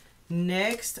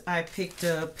 Next, I picked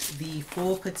up the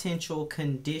Full Potential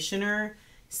Conditioner.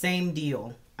 Same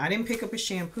deal. I didn't pick up a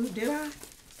shampoo, did I?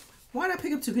 Why did I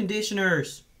pick up two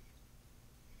conditioners?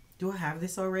 Do I have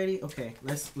this already? Okay,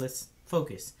 let's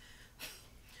focus.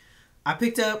 I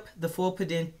picked up the Full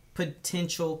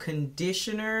Potential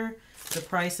Conditioner. The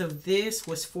price of this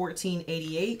was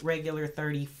 $14.88, regular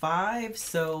 $35.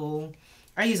 So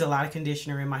I use a lot of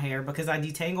conditioner in my hair because I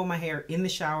detangle my hair in the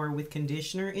shower with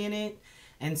conditioner in it.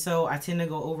 And so I tend to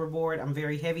go overboard. I'm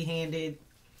very heavy-handed.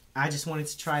 I just wanted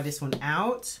to try this one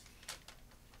out.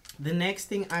 The next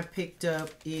thing I picked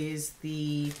up is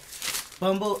the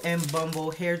Bumble &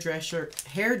 Bumble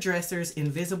Hairdresser's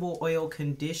Invisible Oil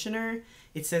Conditioner.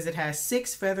 It says it has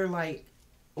 6 feather-light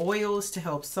oils to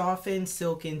help soften,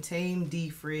 silken, tame,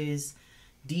 defrizz,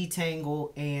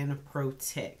 detangle, and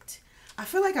protect. I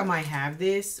feel like I might have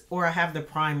this, or I have the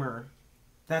primer.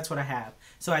 That's what I have.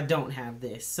 So I don't have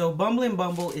this. So Bumble &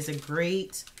 Bumble is a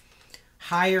great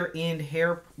higher end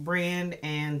hair brand,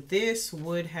 and this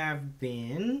would have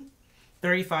been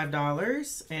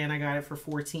 $35, and I got it for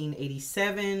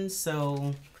 $14.87.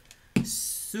 So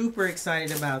super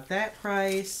excited about that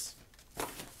price.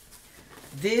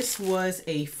 This was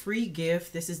a free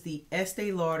gift. This is the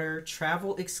Estee Lauder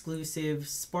Travel Exclusive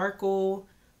Sparkle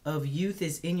of Youth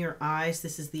is in Your Eyes.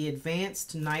 This is the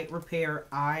Advanced Night Repair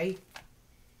Eye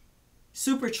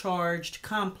Supercharged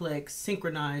Complex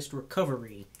Synchronized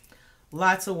Recovery.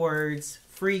 Lots of words.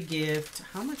 Free gift.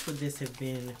 How much would this have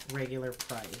been regular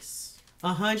price?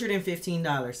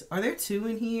 $115. Are there 2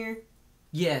 in here?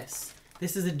 Yes.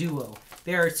 This is a duo.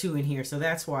 There are 2 in here, so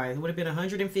that's why. It would have been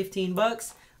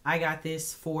 $115. I got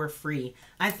this for free.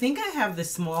 I think I have the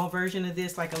small version of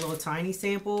this, like a little tiny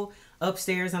sample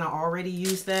upstairs, and I already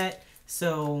used that.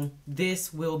 So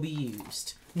this will be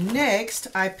used. Next,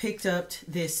 I picked up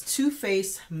this Too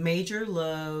Faced Major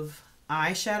Love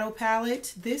eyeshadow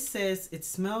palette. This says it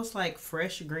smells like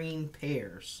fresh green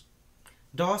pears.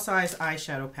 Doll size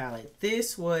eyeshadow palette.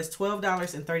 This was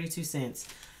 $12.32.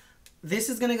 This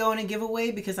is going to go in a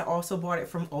giveaway because I also bought it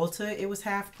from Ulta. It was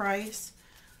half price.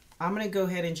 I'm going to go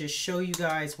ahead and just show you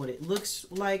guys what it looks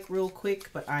like real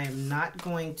quick, but I am not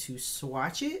going to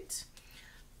swatch it.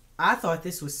 I thought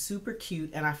this was super cute,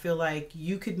 and I feel like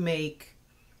you could make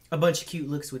a bunch of cute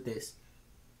looks with this.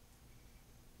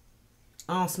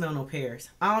 I don't smell no pears.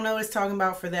 I don't know what it's talking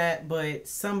about for that, but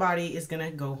somebody is going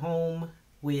to go home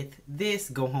with this.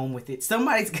 Go home with it.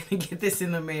 Somebody's going to get this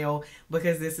in the mail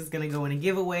because this is going to go in a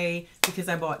giveaway because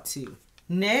I bought 2.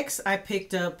 Next, I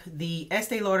picked up the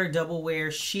Estee Lauder Double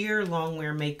Wear Sheer Long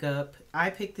Wear Makeup. I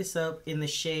picked this up in the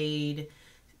shade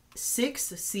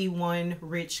 6C1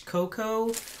 Rich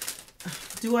Cocoa.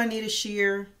 Do I need a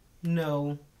sheer?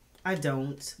 No, I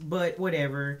don't, but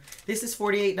whatever. This is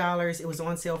 $48. It was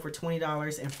on sale for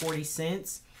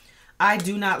 $20.40. I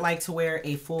do not like to wear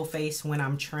a full face when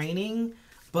I'm training,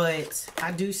 but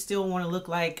I do still want to look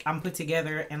like I'm put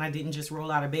together and I didn't just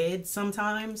roll out of bed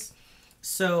sometimes.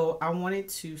 So I wanted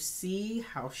to see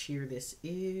how sheer this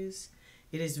is.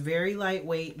 It is very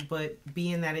lightweight, but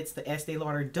being that it's the Estee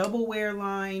Lauder Double Wear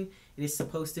line, it is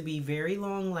supposed to be very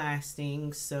long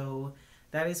lasting. So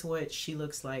that is what she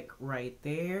looks like right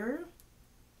there.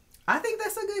 I think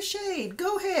that's a good shade.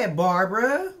 Go ahead,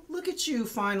 Barbara. Look at you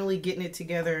finally getting it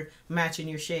together, matching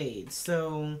your shades.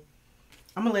 So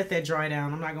I'm going to let that dry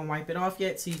down. I'm not going to wipe it off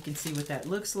yet so you can see what that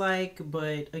looks like.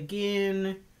 But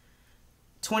again,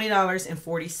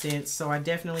 $20.40, so I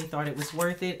definitely thought it was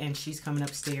worth it, and she's coming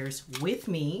upstairs with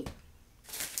me.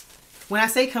 When I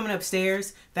say coming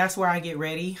upstairs, that's where I get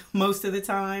ready most of the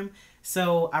time.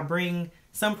 So I bring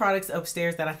some products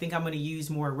upstairs that I think I'm going to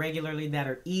use more regularly that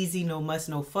are easy, no muss,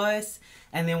 no fuss.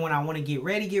 And then when I want to get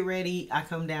ready, I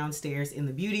come downstairs in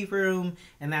the beauty room,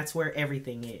 and that's where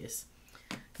everything is.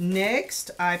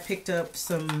 Next, I picked up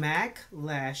some MAC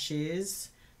lashes.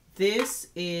 This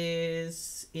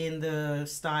is in the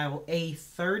style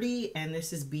A30 and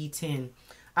this is B10.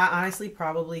 I honestly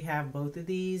probably have both of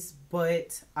these,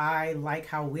 but I like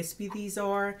how wispy these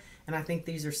are and I think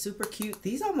these are super cute.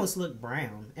 These almost look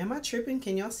brown. Am I tripping?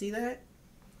 Can y'all see that?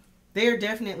 They are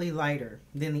definitely lighter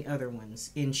than the other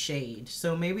ones in shade.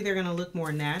 So maybe they're going to look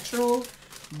more natural,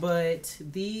 but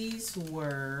these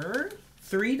were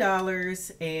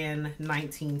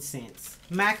 $3.19.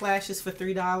 MAC lashes for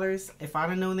 $3. If I'd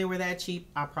have known they were that cheap,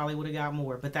 I probably would have got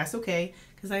more, but that's okay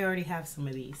because I already have some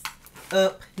of these.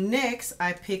 Up next,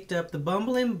 I picked up the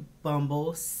Bumble &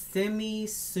 Bumble Semi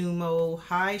Sumo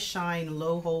High Shine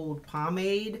Low Hold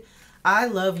Pomade. I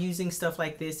love using stuff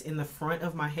like this in the front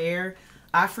of my hair.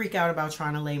 I freak out about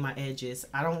trying to lay my edges.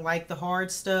 I don't like the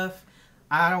hard stuff.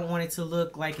 I don't want it to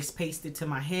look like it's pasted to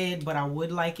my head, but I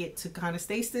would like it to kind of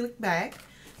stay slicked back.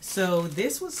 So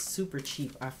this was super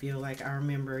cheap, I feel like. I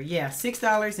remember, yeah,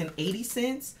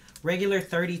 $6.80, regular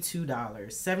 $32,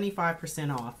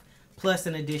 75% off, plus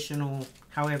an additional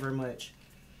however much.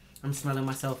 I'm smelling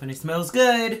myself and it smells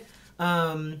good.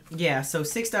 Yeah, so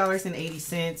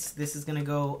 $6.80. This is gonna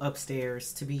go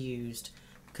upstairs to be used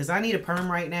because I need a perm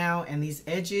right now and these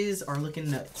edges are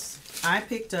looking nuts. I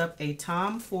picked up a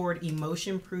Tom Ford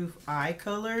Emotion Proof Eye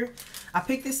Color. I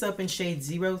picked this up in shade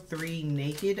 03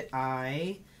 Naked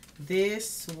Eye.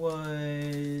 This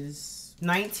was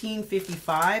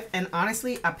 $19.55, and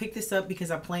honestly I picked this up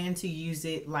because I plan to use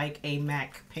it like a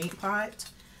MAC paint pot.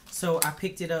 So I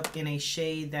picked it up in a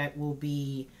shade that will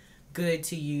be good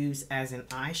to use as an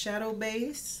eyeshadow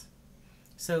base.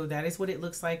 So that is what it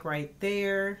looks like right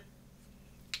there.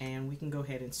 And we can go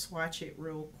ahead and swatch it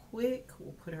real quick.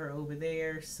 We'll put her over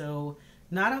there. So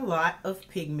not a lot of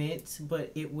pigment,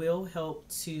 but it will help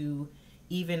to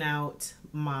even out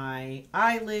my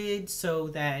eyelid so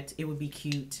that it would be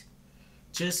cute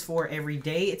just for every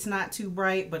day. It's not too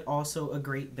bright, but also a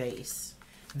great base.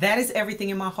 That is everything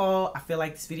in my haul. I feel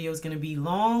like this video is going to be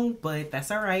long, but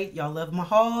that's all right. Y'all love my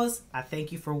hauls. I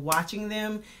thank you for watching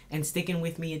them and sticking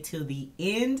with me until the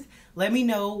end. Let me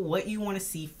know what you want to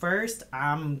see first.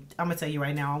 I'm going to tell you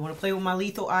right now, I want to play with my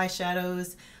lethal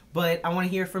eyeshadows, but I want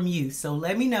to hear from you. So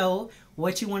let me know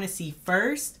what you want to see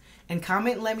first and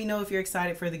comment and let me know if you're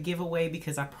excited for the giveaway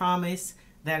because I promise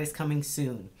that is coming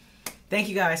soon. Thank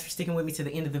you guys for sticking with me to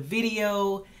the end of the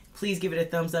video. Please give it a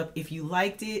thumbs up if you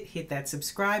liked it. Hit that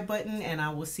subscribe button and I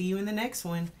will see you in the next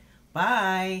one.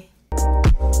 Bye.